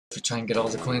to try and get all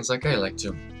the coins like I like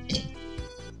to.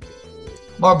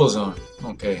 Marble Zone.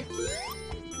 Okay.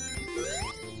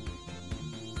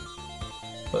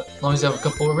 But as long as you have a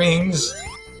couple of rings,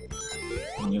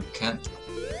 and you can't.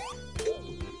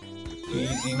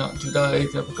 Easy not to die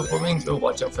if you have a couple of rings. Oh,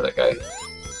 watch out for that guy.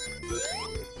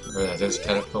 Whatever that is,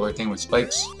 caterpillar thing with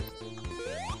spikes.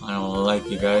 I don't like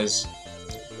you guys.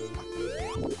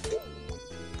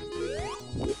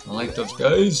 I don't like those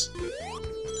guys.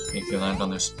 If you land on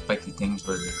their spiky things,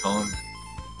 what do you call them?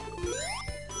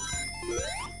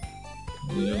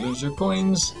 You lose your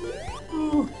coins.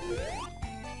 Ooh.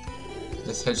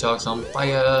 This hedgehog's on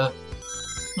fire.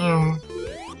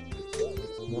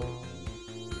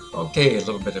 Okay, a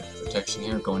little bit of protection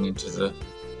here going into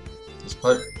this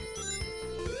part.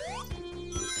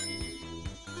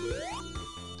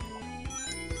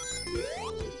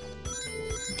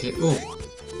 Okay, ooh,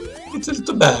 it's a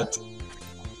little bat.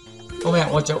 Oh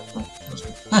man, watch out! Oh,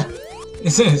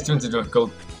 it turns into a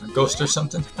ghost or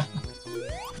something.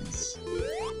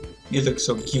 You look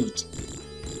so cute.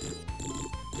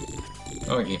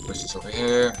 Okay, push this over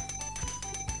here.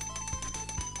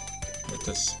 Let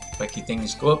the spiky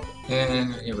things go up,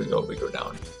 and here we go. We go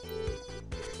down.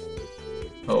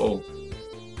 Uh oh.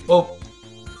 Oh!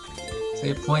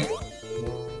 Save point.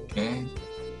 Okay.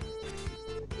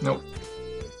 Nope.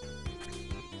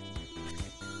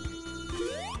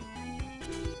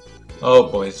 Oh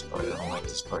boy, this part, I don't like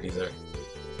this part either.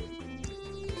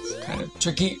 It's kind of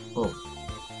tricky. Oh.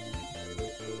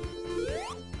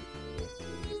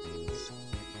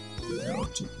 No,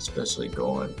 especially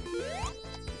going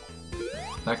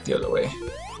back the other way.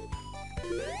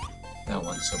 That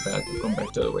one's so bad, but going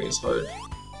back the other way is hard.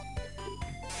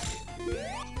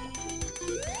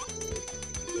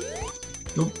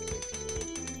 Oop.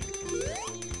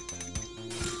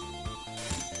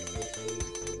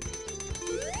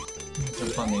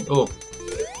 Jump on me. Oh.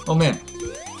 Oh man.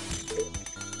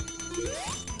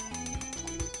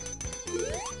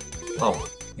 Oh,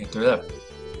 get through that.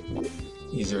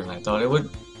 Easier than I thought it would.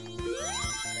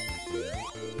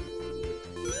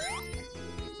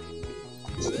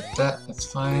 Let's get that. That's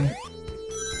fine.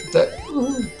 Get that.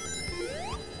 Ooh.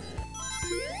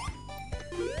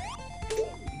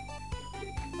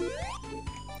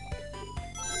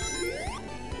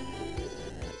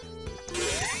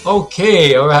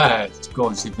 Okay, alright. Let's go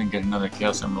and see if we can get another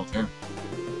Chaos Emerald here.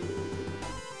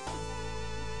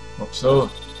 Hope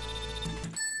so.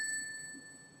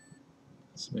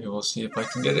 So maybe we'll see if I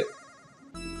can get it.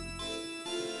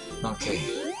 Okay.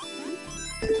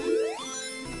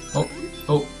 Oh,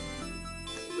 oh.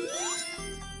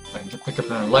 If I can pick up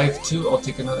another life too, I'll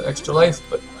take another extra life,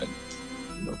 but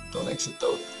nope, don't exit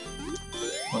though.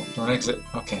 Oh, don't exit.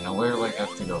 Okay, now where do I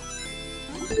have to go?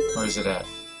 Where is it at?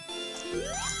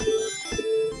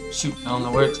 Shoot, I don't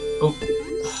know where it's... Oh!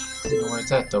 I don't know where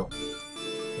it's at, though.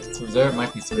 It's through there? It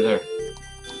might be through there.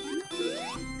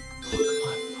 Oh,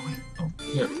 come on. Oh,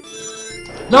 here.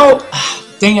 No!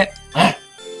 Dang it! I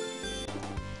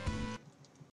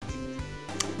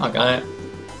got it.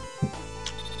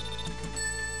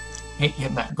 Hate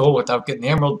getting that goal without getting the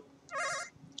emerald.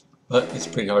 But it's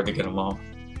pretty hard to get them all.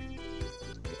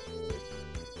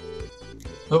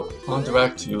 Oh, on to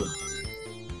Act 2.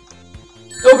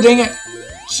 Oh, dang it!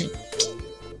 Shoot.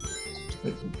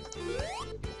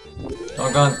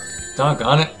 Doggone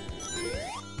it.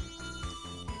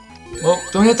 Oh,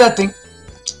 don't hit that thing.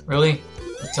 Really?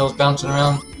 The tail's bouncing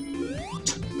around.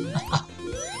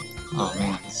 Oh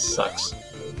man, this sucks.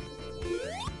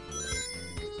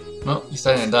 Well, at least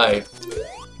I didn't die.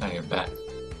 Now you're back.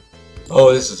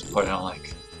 Oh, this is the part I don't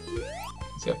like.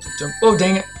 So you have to jump. Oh,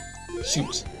 dang it!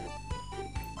 Shoot.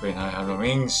 Great, now I have no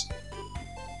rings.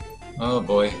 Oh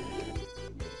boy.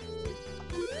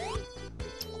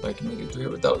 If I can make it through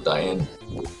here without dying.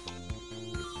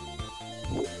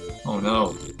 Oh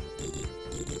no.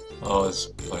 Oh, this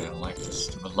boy, I don't like this.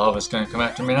 The lava's gonna come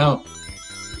after me now.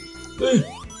 Hey.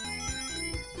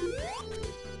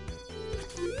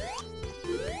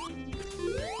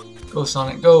 Go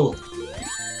Sonic, go!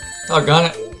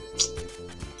 Doggone it!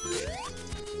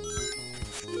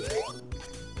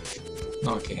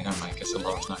 Okay, never mind. I guess the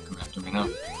lava's not coming after me now.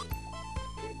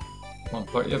 One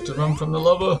part you have to run from the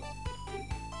lava.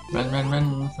 Run, run,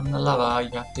 run from the lava.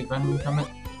 You have to run from it.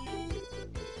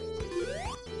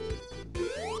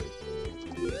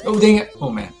 Oh, dang it! Oh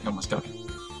man, I almost got me.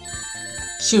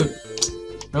 Shoot!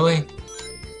 Really?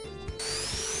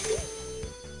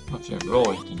 Well, if you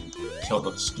roll, you can kill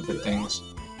those stupid things.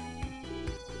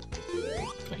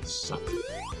 Okay, suck.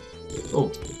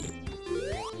 Oh!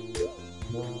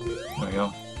 There we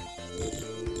go.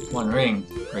 One ring.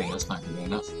 Great, that's not gonna be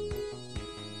enough.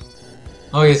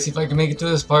 Oh yeah, see if I can make it to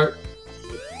this part.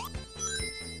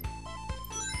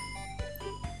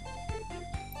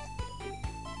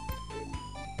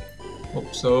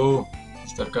 Hope so.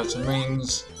 I've got some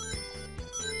rings.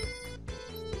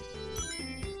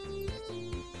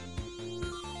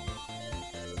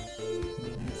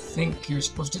 I think you're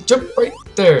supposed to jump right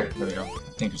there. There we go. I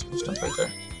think you're supposed to jump right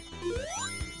there.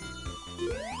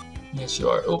 Yes, you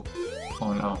are. Oh,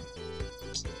 oh no.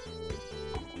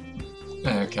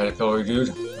 Caterpillar dude,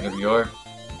 whatever you are.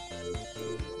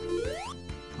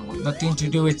 I want nothing to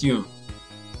do with you.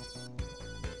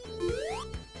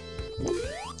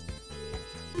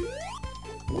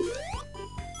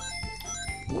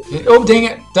 Okay. Oh, dang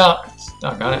it! Got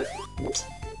it.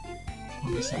 At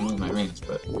least I moved my rings,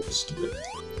 but stupid.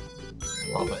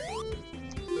 Lava.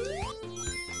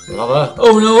 Lava.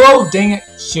 Oh no! Oh, dang it!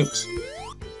 Shoot.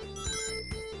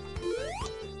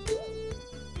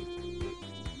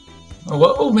 Oh,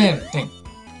 what? Oh man! Dang.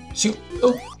 Shoot!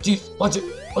 Oh, jeez! Watch it!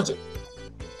 Watch it!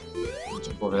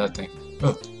 Jump over that thing.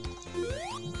 Oh.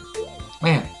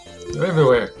 Man, they're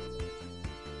everywhere.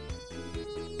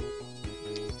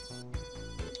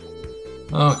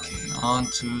 Okay, on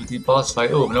to the boss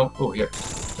fight. Oh no! Oh here,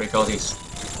 break all these.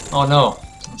 Oh no!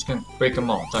 I'm just gonna break them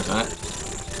all. Talk on it.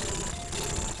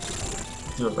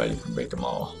 Do it right. You can break them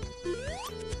all.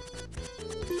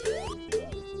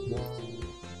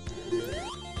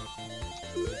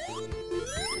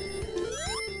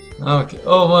 Okay.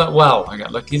 Oh wow! I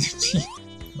got lucky.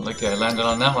 Lucky I landed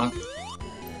on that one.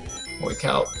 Holy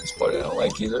cow! This part I don't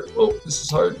like either. Oh, this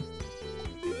is hard.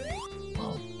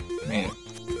 Oh, made it.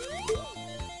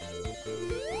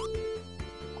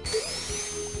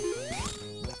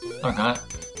 I got it.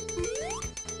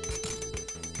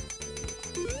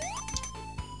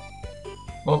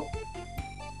 Oh.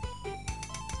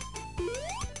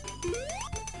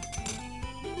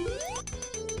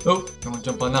 Oh, I want to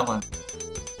jump on that one.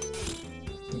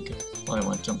 Okay, well, I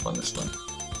want to jump on this one.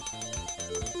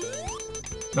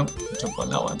 Nope, jump on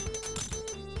that one.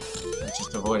 Let's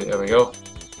just avoid it. There we go.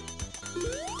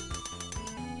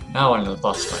 Now onto the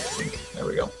boss fight, I think. There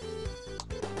we go.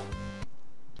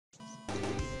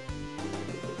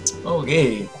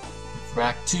 Okay, for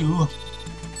Act 2.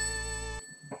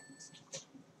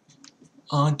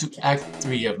 On to Act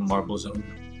 3 of Marble Zone.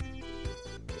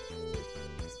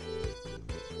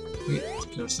 Let's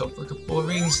get ourselves a couple of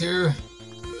rings here.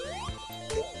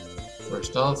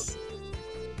 First off.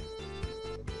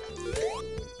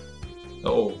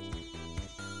 Oh.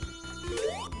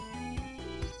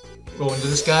 Go into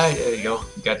this guy. There you go.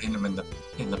 You got hit him in the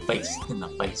face. In the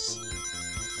face.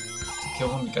 To kill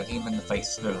him, you got him in the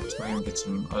face. There, let's go ahead and get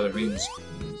some other rings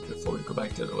before we go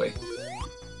back the other way.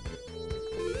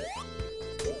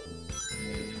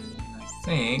 And I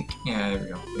think, yeah, there we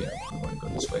go. Yeah, we want to go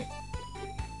this way.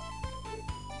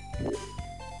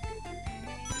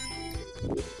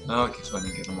 Okay, so I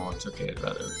didn't get them all. It's okay. I'd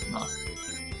rather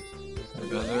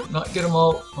not get them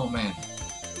all. Oh man.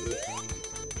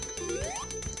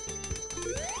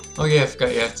 Oh yeah, I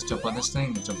forgot you have to jump on this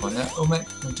thing and jump on that. Oh man,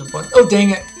 don't jump on. Oh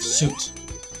dang it! Shoot.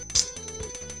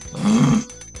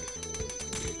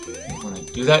 When I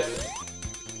do that,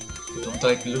 I don't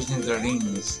like losing the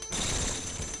rings.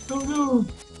 Oh no!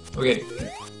 Okay,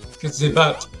 get the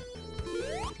bat.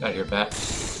 Get out of here, bat.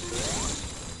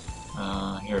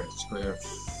 Here, let's go here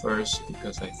first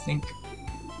because I think.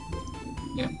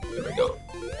 Yeah, there we go.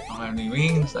 I don't have any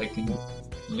rings, I can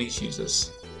at least use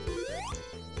this.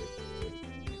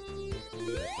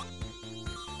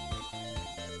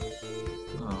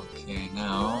 Okay,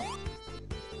 now.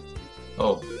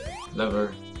 Oh,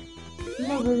 lever.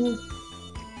 Lever!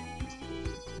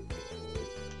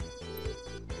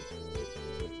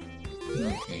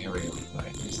 Okay, here we go.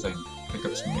 Alright, at least I can pick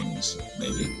up some rings,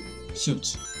 maybe.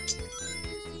 Shoot!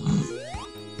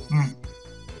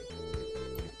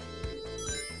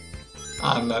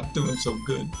 I'm not doing so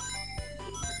good.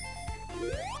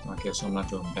 Okay, so I'm not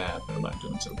doing bad, but I'm not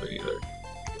doing so good either.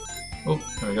 Oh,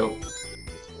 there we go.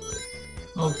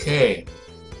 Okay.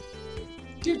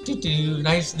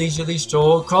 Nice leisurely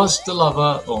stroll across the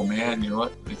lava. Oh man, you know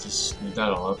what? I just screwed that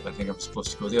all up. I think I'm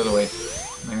supposed to go the other way.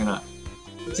 Maybe not.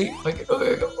 See if I can. Oh,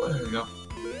 there we go. There we go.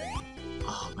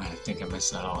 Oh man, I think I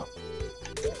messed that all up.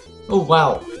 Oh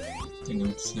wow. Didn't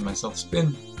even see myself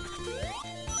spin.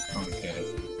 Okay.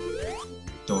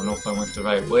 Don't know if I went the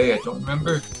right way. I don't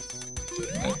remember.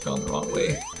 I might have gone the wrong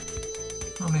way.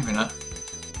 Oh, maybe not.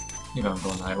 Maybe I'm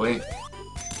going the right way.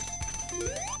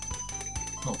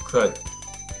 Oh, crud.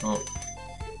 Oh.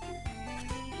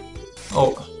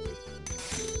 Oh.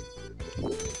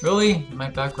 Really? Am I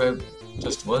back where I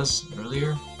just was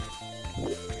earlier?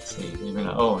 Let's see. Maybe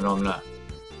not. Oh, no, I'm not.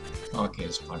 Okay,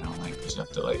 this part I don't like because you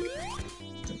have to like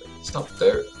stop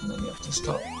there, and then you have to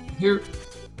stop here.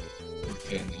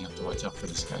 Okay, and then you have to watch out for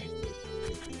this guy.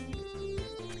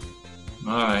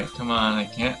 Alright, come on, I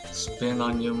can't spin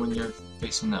on you when you're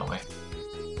facing that way.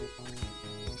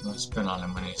 Don't spin on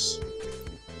him when his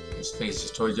face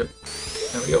is towards you.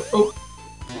 There we go. Oh!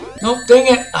 No, dang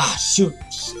it! Ah, shoot!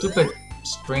 Stupid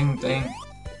spring thing.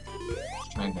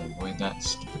 Just trying to avoid that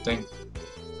stupid thing.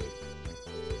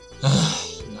 I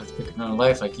have to pick up another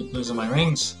life. I keep losing my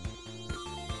rings.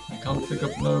 I can't pick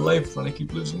up another life when I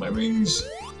keep losing my rings.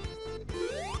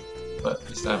 But at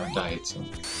least I haven't died, so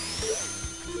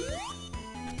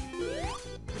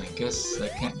I guess I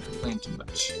can't complain too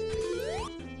much.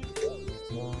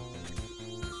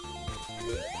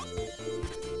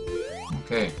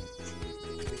 Okay.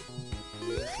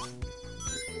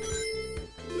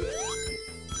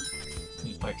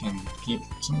 See if I can keep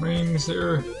some rings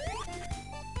here.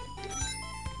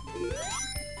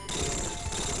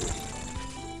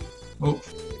 Oh,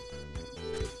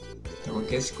 don't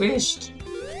get squished.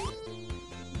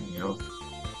 There you go.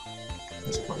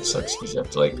 This part sucks because you have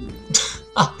to like.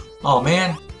 Ah, oh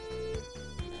man.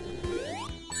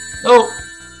 No.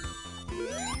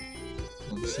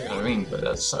 I still got a ring, but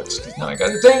that sucks because now I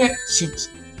got it. Dang it! Shoot.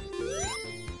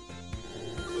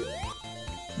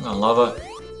 Come on, lava.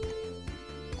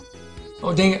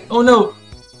 Oh dang it! Oh no!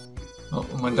 Oh,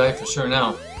 I'm gonna die for sure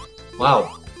now.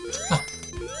 Wow.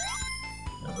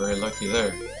 Very lucky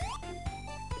there.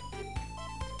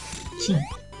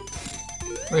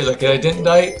 Very lucky I didn't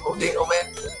die. Oh dang, oh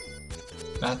man.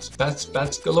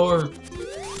 Bats galore.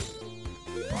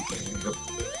 Okay, here we go.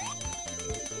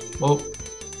 Whoa.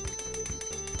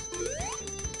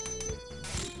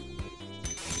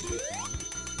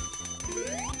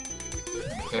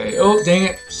 Okay, oh dang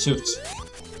it. Shoot.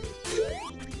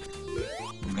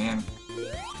 Oh man.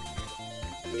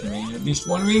 Give me at least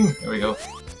one ring. There we go.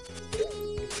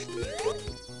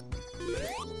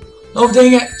 Oh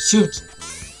dang it! Shoot!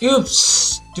 Oops!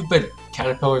 Stupid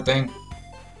caterpillar thing.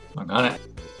 I got it.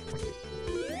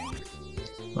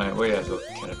 Right, where is the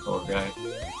caterpillar guy?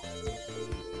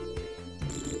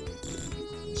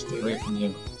 Stay away from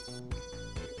you.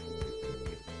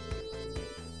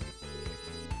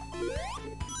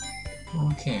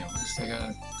 Okay, at least I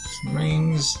got some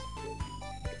rings.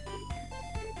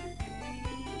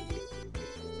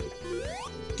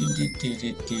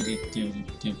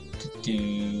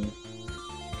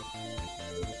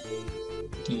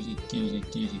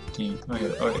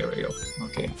 Oh, here we go.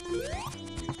 Okay.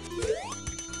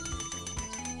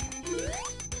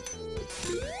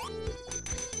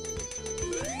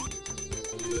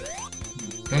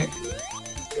 Okay.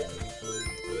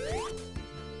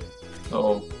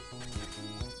 Uh-oh.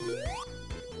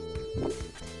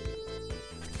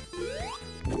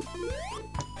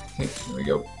 Okay, here we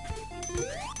go.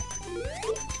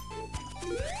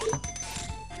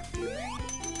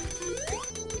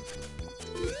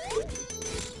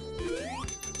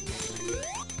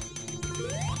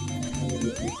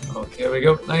 Okay, here we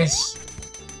go. Nice.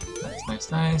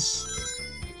 Nice.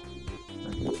 I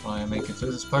can probably make it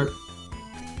through this part.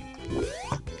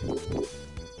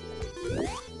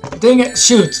 Dang it!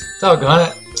 Shoot! Doggone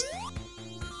it!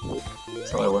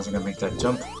 So I wasn't gonna make that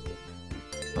jump.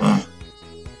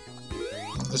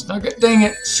 Just not good. Dang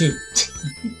it! Shoot!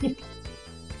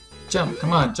 Jump!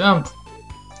 Come on, jump!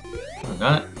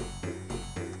 Doggone it.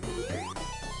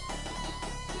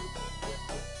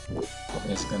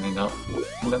 It's gonna end up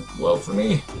well for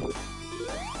me.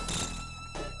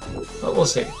 But we'll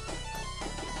see. And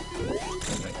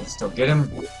I can still get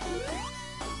him.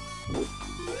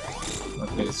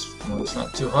 Okay, it's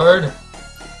not too hard.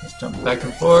 Just jump back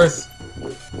and forth.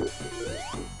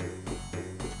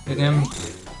 Hit him.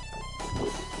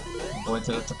 Avoid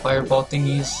the fireball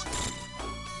thingies.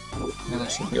 And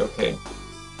that should be okay.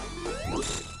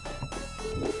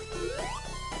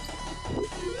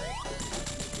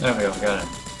 There we go, got it.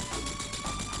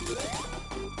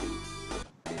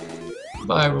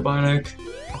 Bye, Robotnik.